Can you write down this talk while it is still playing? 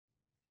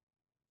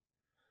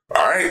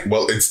right,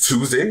 well, it's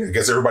Tuesday. I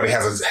guess everybody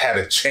has had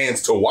a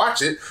chance to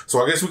watch it,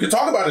 so I guess we can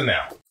talk about it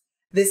now.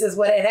 This is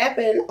what had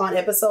happened on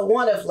episode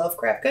 1 of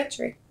Lovecraft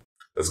Country.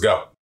 Let's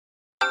go.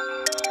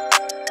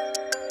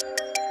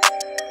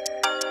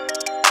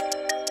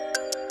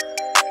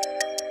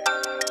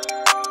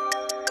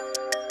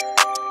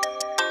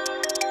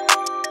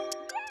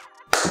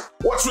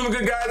 What's really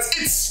good, guys?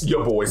 It's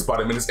your boy,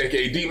 Spotted Menace,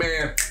 aka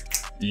D-Man.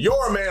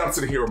 Your man. I'm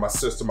sitting here with my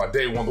sister, my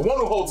day one, the one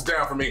who holds it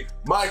down for me,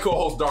 my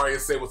co-host Daria.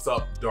 Say what's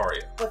up,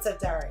 Daria. What's up,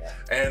 Daria?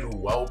 And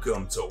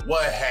welcome to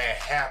What Had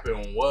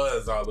Happened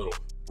Was, our little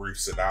brief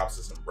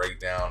synopsis and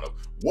breakdown of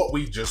what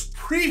we just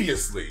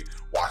previously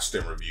watched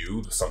and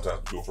reviewed. Sometimes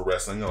we do it for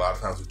wrestling, a lot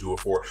of times we do it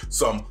for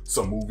some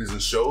movies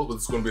and shows, but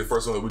it's going to be the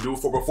first one that we do it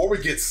for. Before we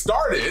get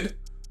started,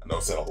 I know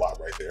I said a lot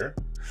right there.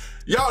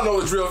 Y'all know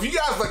the drill. If you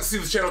guys like to see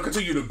this channel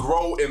continue to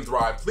grow and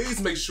thrive,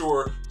 please make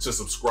sure to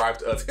subscribe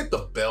to us. Hit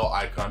the bell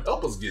icon.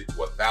 Help us get to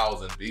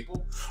 1,000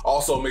 people.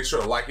 Also, make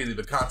sure to like any of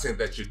the content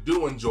that you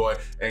do enjoy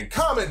and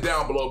comment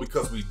down below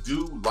because we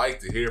do like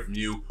to hear from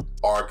you,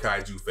 our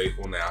Kaiju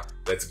faithful. Now,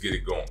 let's get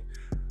it going.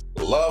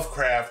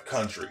 Lovecraft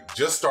Country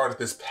just started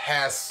this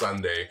past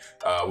Sunday.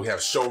 We have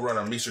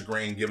showrunner Misha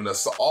Green giving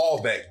us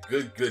all that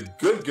good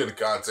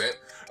content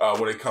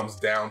when it comes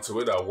down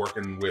to it,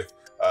 working with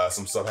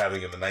some stuff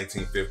happening in the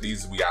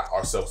 1950s. We got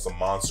ourselves some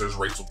monsters,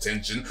 racial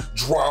tension,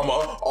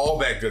 drama, all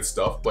that good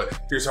stuff. But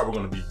here's how we're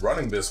going to be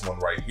running this one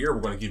right here.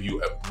 We're going to give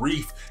you a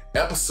brief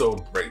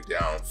episode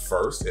breakdown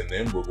first, and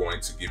then we're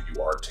going to give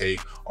you our take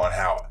on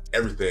how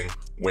everything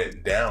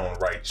went down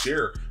right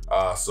here.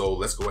 So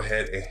let's go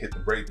ahead and hit the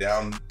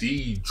breakdown.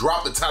 D,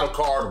 drop the title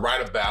card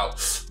right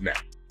about now.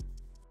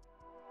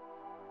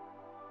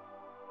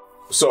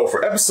 So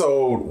for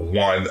episode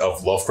 1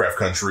 of Lovecraft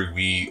Country,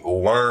 we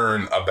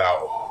learn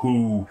about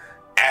who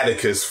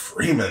Atticus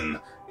Freeman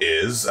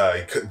is.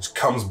 He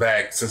comes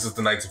back, since it's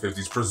the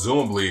 1950s,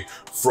 presumably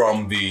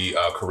from the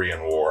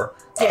Korean War.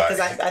 Yeah, because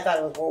I thought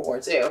it was World War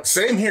II.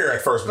 Same here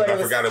at first, but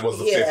I forgot it was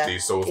the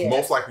 50s. So it's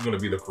most likely going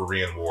to be the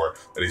Korean War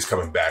that he's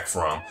coming back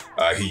from.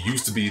 He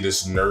used to be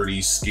this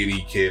nerdy,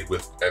 skinny kid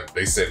with,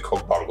 they said,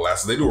 Coke bottle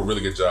glasses. They do a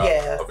really good job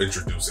of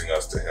introducing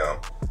us to him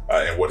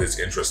and what his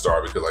interests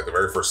are, because like the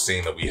very first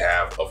scene that we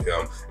have of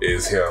him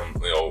is him,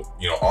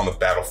 you know, on the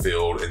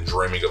battlefield and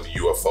dreaming of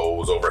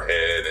UFOs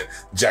overhead and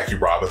Jackie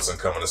Robinson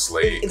coming to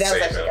save him. That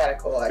was actually kind of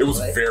cool, actually. It was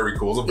very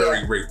cool. It was a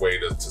very great way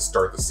to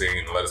start the scene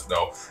and let us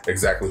know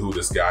exactly who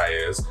this guy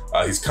is.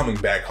 He's coming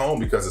back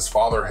home because his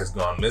father has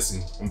gone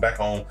missing. Come back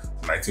home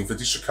to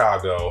 1950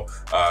 Chicago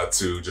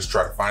to just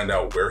try to find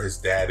out where his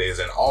dad is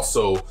and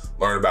also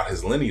learn about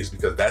his lineage,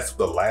 because that's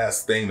the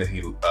last thing that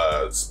he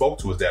spoke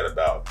to his dad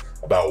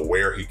about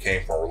where he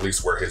came from, or at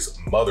least where his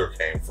mother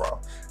came from.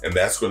 And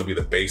that's going to be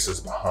the basis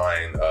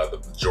behind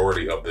the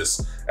majority of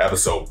this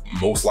episode,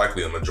 most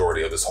likely the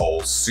majority of this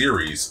whole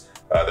series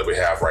that we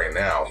have right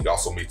now. He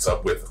also meets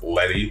up with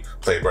Letty,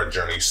 played by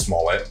Journey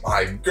Smollett.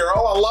 My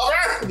girl, I love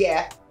her.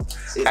 Yeah.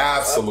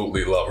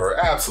 Absolutely love her.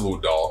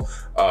 Absolute doll.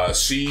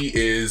 She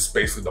is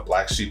basically the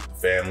black sheep of the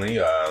family.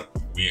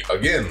 We,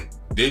 again,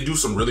 did do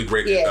some really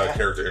great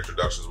character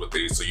introductions with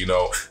these, so you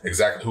know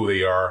exactly who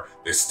they are.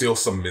 There's still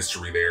some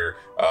mystery there,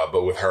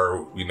 but with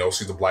her, we know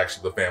she's the black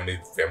sheep of the family.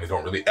 The family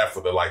don't really F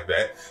with her like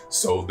that,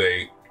 so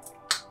they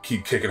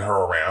keep kicking her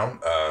around,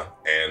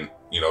 and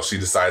you know, she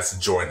decides to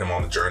join him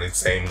on the journey.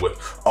 Same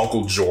with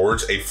Uncle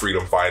George, a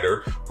freedom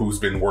fighter who's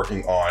been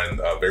working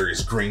on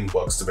various green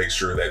books to make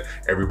sure that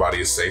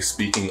everybody is safe.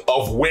 Speaking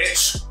of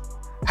which,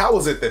 how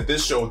is it that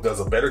this show does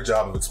a better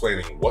job of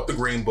explaining what the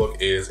Green Book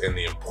is and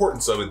the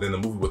importance of it than the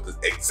movie with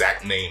the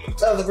exact name?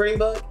 Of the Green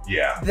Book?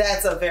 Yeah.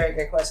 That's a very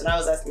good question. I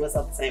was asking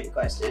myself the same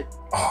question.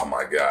 Oh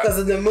my God. Because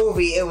in the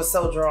movie, it was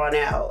so drawn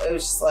out. It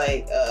was just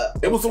like,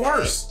 it was the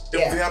worst.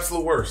 It was the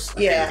absolute worst.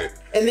 I hated it.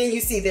 And then you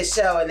see this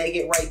show and they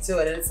get right to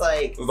it, and it's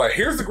like,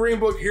 here's the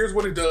Green Book, here's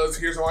what it does,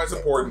 here's why it's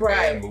important,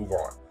 and move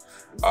on.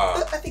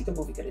 I think the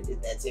movie could have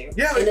did that too.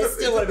 Yeah, and it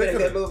still would have been a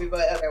good movie,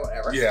 but okay,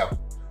 whatever. Yeah.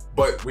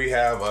 But we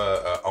have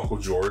Uncle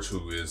George,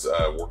 who is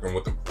working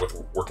with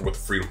the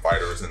freedom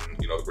fighters and,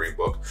 you know, the Green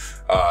Book,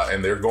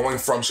 and they're going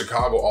from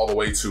Chicago all the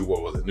way to,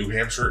 what was it, New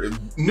Hampshire,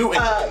 New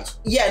England.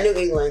 Yeah, New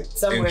England,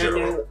 somewhere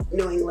in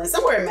New England,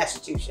 somewhere in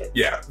Massachusetts.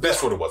 Yeah,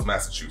 that's what it was,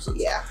 Massachusetts.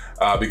 Yeah,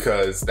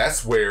 because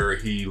that's where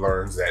he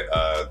learns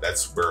that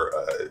that's where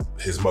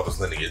his mother's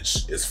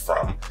lineage is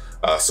from.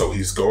 So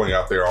he's going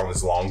out there on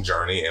this long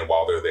journey, and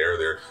while they're there,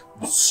 they're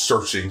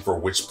searching for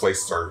which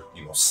places are,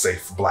 you know,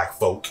 safe for Black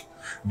folk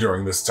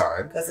during this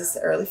time. Because it's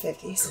the early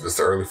 50s. It's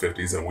the early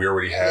 50s, and we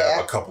already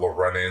have a couple of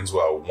run-ins.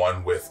 Well,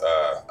 one with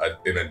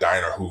in a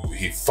diner who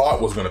he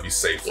thought was going to be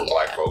safe for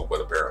Black folk, but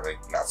apparently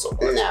not so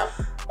much. No.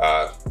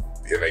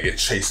 And they get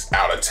chased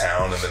out of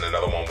town, and then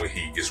another one where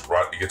he gets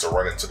to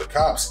run into the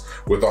cops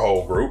with the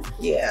whole group.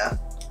 Yeah.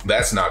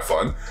 That's not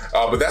fun.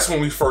 But that's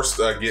when we first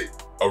get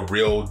a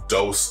real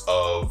dose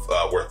of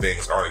where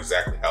things aren't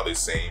exactly how they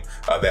seem.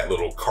 That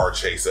little car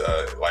chase,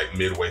 like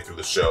midway through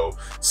the show,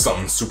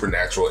 something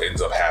supernatural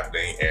ends up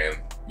happening, and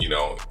you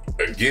know,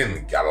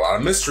 again, got a lot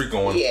of mystery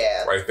going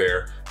right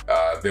there.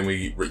 Then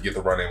we get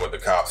to run in with the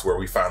cops where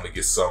we finally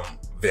get some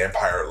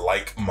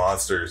vampire-like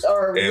monsters.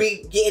 Or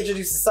we get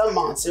introduced to some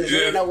monsters. We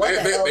don't know what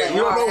the hell they are. We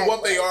don't know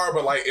what they are,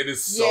 but like it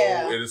is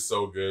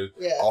so good.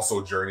 Yeah.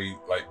 Also, Journey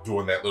like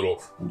doing that little,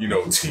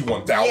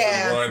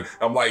 T-1000 run.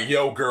 I'm like,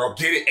 yo, girl,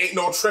 get it. Ain't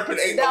no tripping,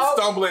 ain't no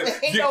stumbling.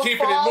 You're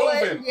keeping it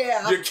moving.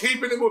 Yeah. You're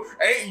keeping it moving.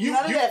 Ain't you?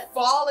 None of that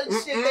falling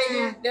shit they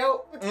did.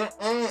 Nope.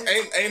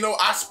 Ain't no.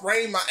 I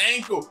sprained my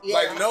ankle. Yeah.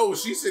 Like no,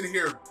 she's sitting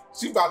here.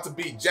 She about to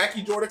beat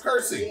Jackie Jordan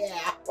Kersey.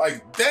 Yeah.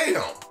 Like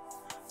damn.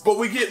 But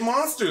we get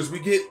monsters. We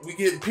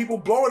get people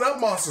blowing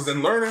up monsters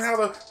and learning how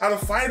to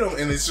fight them.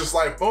 And it's just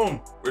like boom,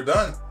 we're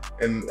done.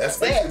 And that's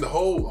basically the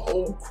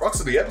whole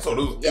crux of the episode.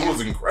 It was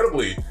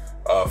incredibly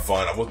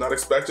fun. I was not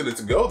expecting it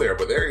to go there,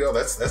 but there you go.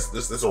 That's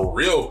a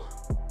real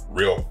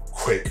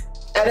quick.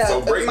 I know.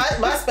 So great.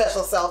 My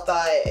special self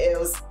thought it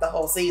was the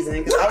whole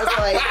season because I was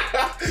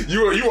like,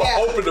 you were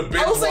hoping to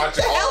binge watch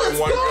it all in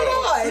one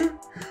go.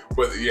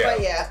 But yeah,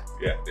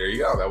 there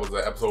you go. That was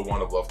episode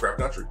 1 of Lovecraft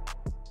Country.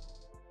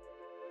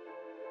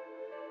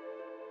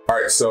 All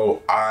right,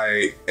 so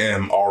I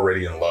am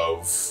already in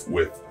love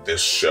with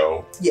this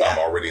show. Yeah. I'm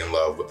already in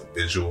love with the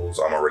visuals.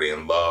 I'm already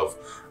in love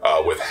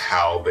with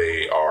how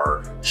they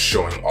are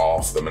showing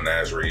off the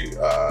menagerie,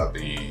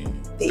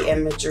 the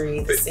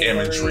imagery, the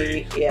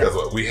imagery. Yeah.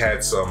 Because we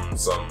had some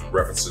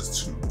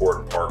references to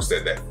Gordon Parks,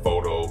 that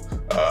photo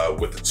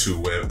with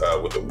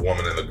with the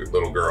woman and the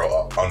little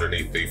girl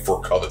underneath the "For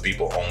Colored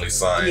People Only"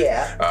 sign.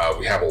 Yeah.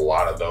 We have a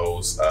lot of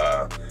those,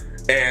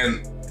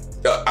 and.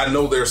 I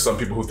know there's some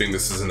people who think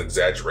this is an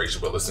exaggeration,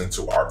 but listening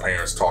to our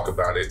parents talk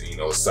about it,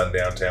 the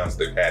sundown towns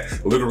they've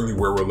had, literally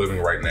where we're living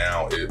right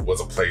now, it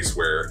was a place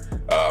where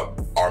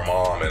our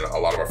mom and a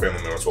lot of our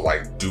family members were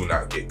like, do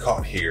not get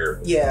caught here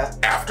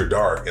after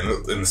dark.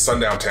 And the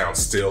sundown towns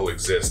still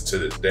exist to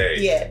this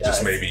day,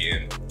 just maybe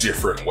in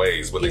different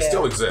ways, but they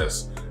still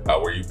exist.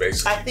 Where you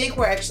basically... I think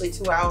we're actually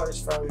 2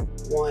 hours from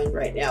one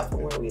right now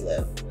from where we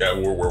live. Yeah,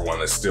 we're one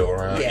that's still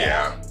around.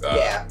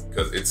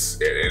 Because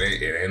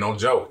it ain't no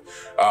joke.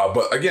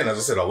 But again, as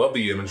I said, I love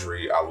the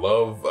imagery. I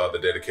love the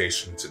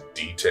dedication to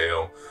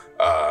detail.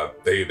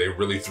 They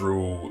really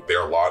threw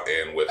their lot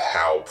in with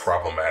how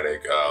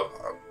problematic...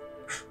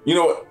 you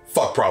know what?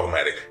 Fuck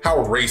problematic.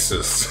 How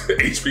racist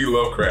H.P.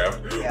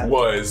 Lovecraft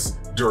was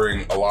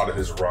during a lot of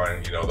his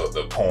run.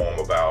 The poem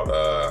about,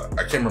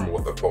 I can't remember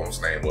what the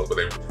poem's name was, but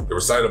they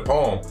recited a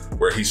poem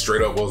where he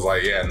straight up was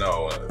like, he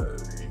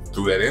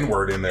threw that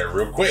N-word in there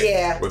real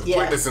quick. With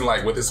quickness and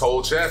like with his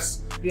whole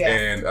chest.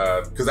 And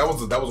because that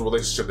was a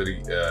relationship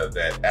that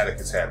that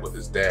Atticus had with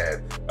his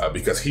dad,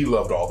 because he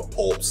loved all the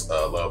pulps,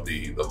 loved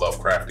the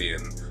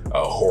Lovecraftian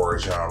horror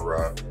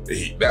genre.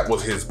 That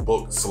was his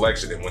book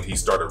selection, and when he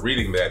started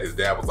reading that, his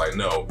dad was like,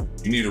 no,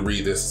 you need to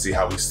read this and see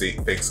how he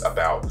thinks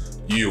about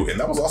you. And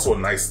that was also a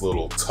nice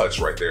little touch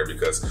right there,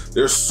 because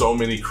there's so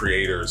many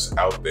creators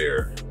out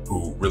there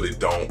who really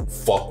don't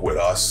fuck with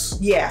us,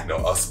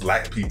 us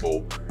black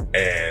people,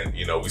 and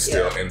we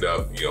still end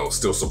up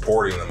still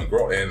supporting them and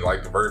growing. And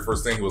like the very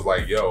first thing, he was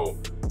like, yo,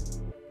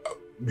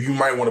 you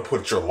might want to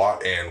put your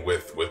lot in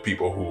with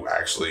people who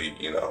actually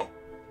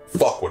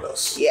fuck with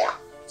us.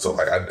 So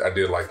like I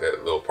did like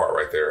that little part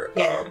right there.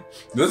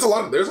 There's a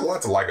lot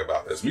to like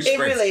about this. It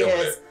really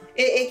is.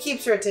 It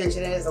keeps your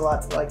attention. It is a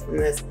lot to like from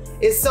this.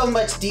 It's so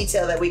much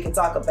detail that we can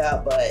talk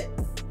about, but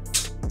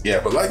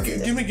but like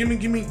give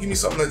me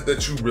something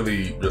that you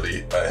really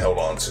held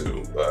on to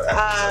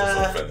after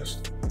the show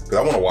finished. Because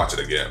I want to watch it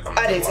again.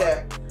 I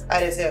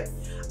did too.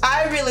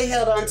 I really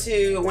held on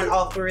to when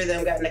all 3 of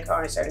them got in the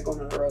car and started going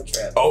on a road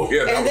trip. Oh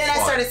yeah, and then I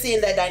started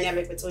seeing that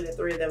dynamic between the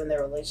 3 of them and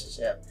their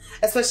relationship,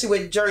 especially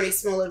with Journey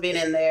Smollett being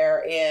in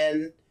there,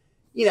 and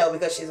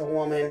because she's a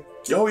woman.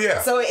 Oh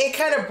yeah. So it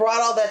kind of brought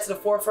all that to the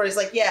forefront. It's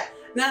like,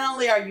 not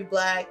only are you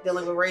black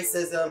dealing with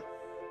racism,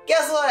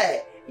 guess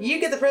what? You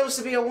get the privilege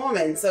to be a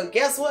woman. So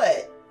guess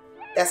what?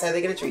 That's how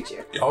they're gonna treat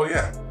you. Oh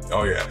yeah.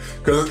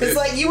 Because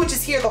like you would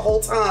just hear the whole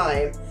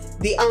time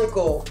the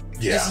uncle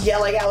just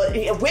yelling out,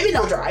 women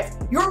don't drive.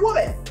 You're a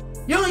woman.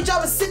 Your only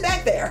job is sit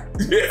back there.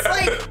 It's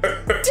like,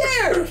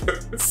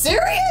 dude,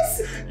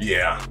 serious?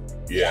 Yeah.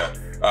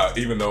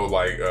 Even though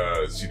like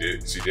she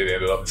did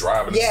end up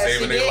driving and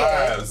saving their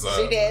lives.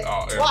 She did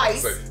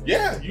twice.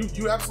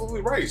 You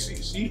absolutely right.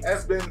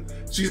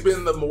 She's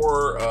been the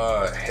more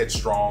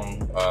headstrong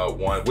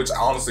one, which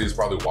honestly is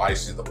probably why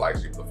she's the black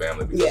sheep of the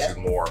family, because she's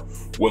more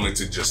willing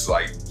to just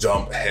like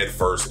jump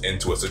headfirst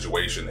into a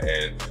situation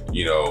and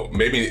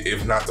maybe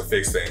if not to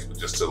fix things, but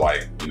just to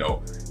like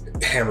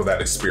handle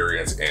that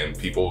experience. And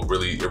people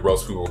really, it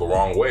rubs people the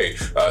wrong way.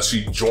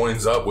 She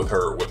joins up with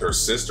her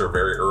sister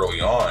very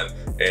early on,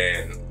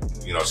 and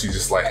she's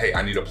just like, hey,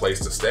 I need a place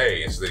to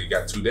stay. And she said, you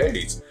got 2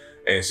 days.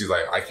 And she's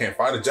like, I can't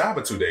find a job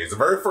in 2 days. The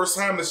very first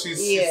time that she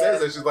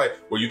says that, she's like,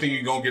 well, you think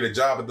you're going to get a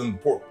job at the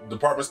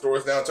department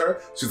stores downtown?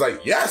 She's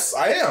like, yes,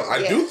 I am.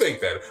 I do think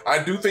that.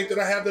 I do think that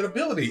I have that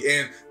ability.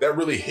 And that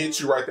really hits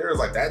you right there. It's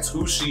like, that's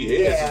who she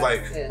is. It's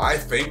like, I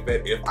think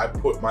that if I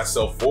put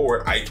myself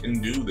forward, I can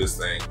do this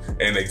thing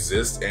and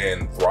exist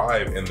and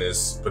thrive in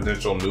this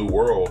potential new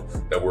world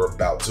that we're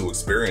about to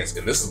experience.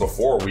 And this is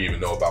before we even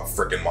know about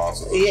freaking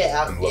monsters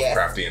and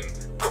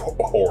Lovecraftian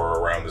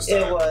horror around this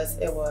time.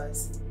 It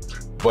was.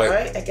 But, all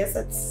right, I guess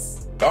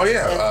that's... Oh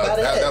yeah,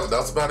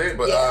 that's about it.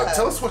 But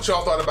tell us what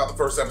y'all thought about the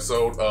first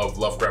episode of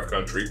Lovecraft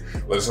Country.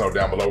 Let us know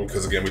down below,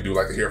 because again, we do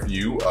like to hear from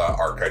you,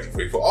 our Kaiju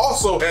faithful.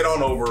 Also, head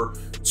on over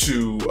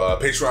to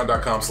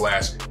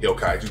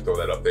patreon.com/HEELKAIJU, throw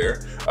that up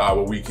there,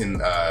 where we can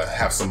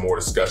have some more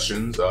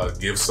discussions,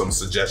 give some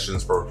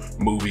suggestions for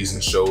movies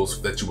and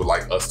shows that you would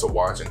like us to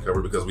watch and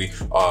cover, because we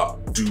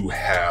do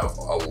have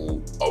a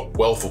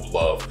wealth of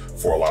love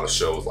for a lot of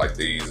shows like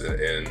these,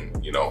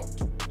 and you know,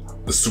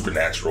 the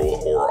supernatural,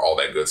 horror, all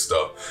that good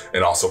stuff.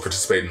 And also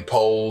participate in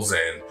polls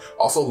and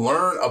also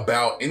learn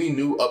about any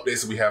new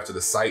updates that we have to the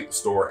site,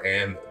 store,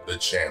 and the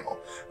channel.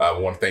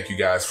 We want to thank you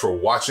guys for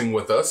watching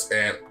with us.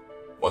 And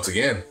once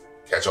again,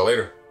 catch y'all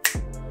later.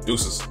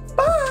 Deuces.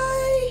 Bye.